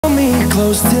Hold me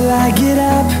close till I get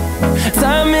up.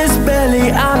 Time is barely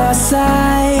on our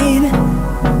side.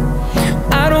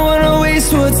 I don't wanna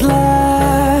waste what's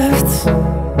left.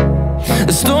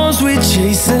 The storms we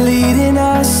chase are leading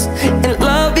us, and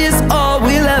love is all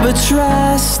we'll ever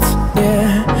trust.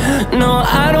 Yeah, no,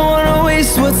 I don't wanna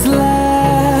waste what's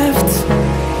left.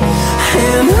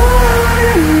 And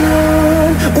on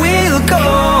we'll go,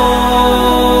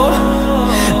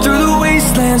 through the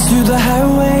wastelands, through the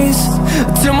highways,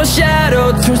 till my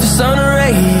shadow turns to sun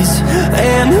rays.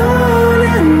 And on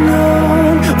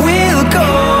we'll go,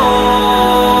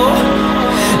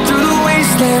 through the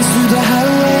wastelands, through the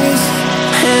highways,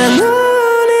 and on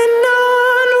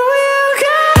we'll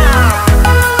go.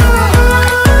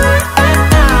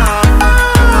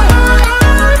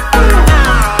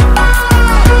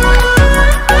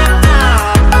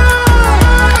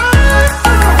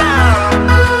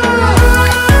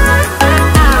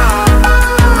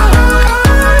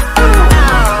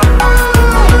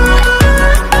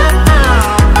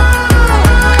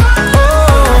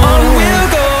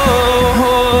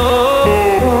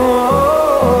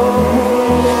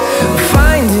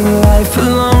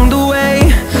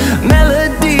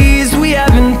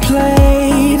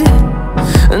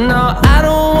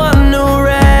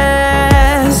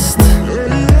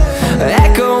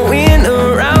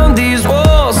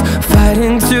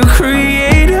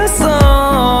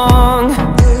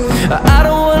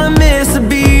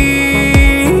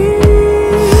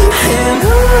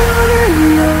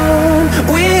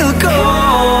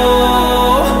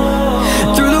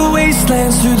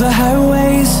 Through the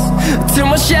highways, till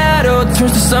my shadow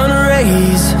turns to sun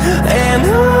rays. And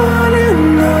on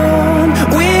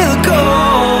we'll go,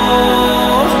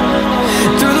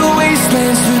 through the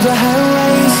wastelands, through the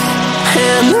highways,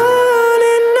 and on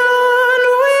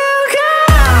we'll go.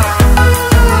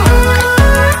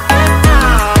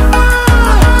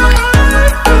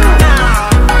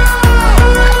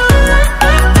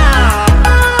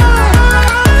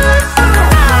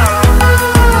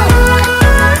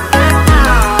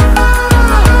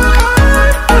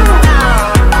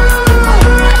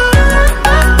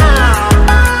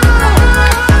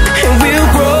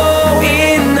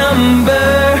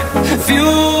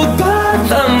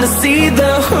 See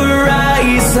the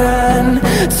horizon,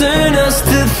 turn us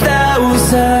to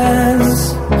thousands,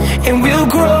 and we'll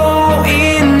grow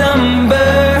in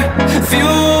number,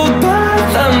 fueled by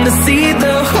them. To see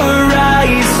the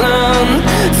horizon,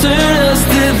 turn us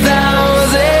to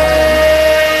thousands,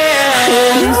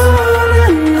 and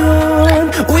on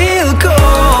we'll go,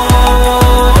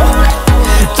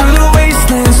 through the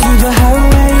wastelands, through the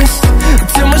highways,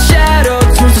 till my shadow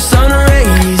turns to sun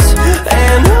rays.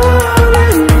 And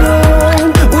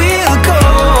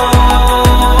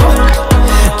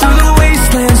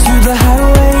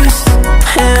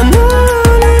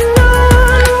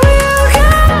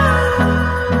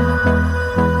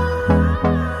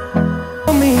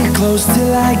close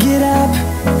till I get up.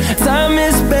 Time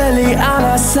is barely on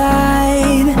our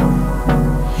side.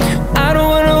 I don't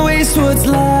wanna waste what's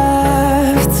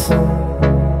left.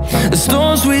 The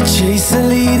storms we chase are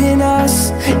leading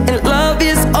us, and love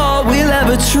is all we'll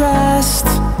ever trust.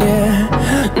 Yeah.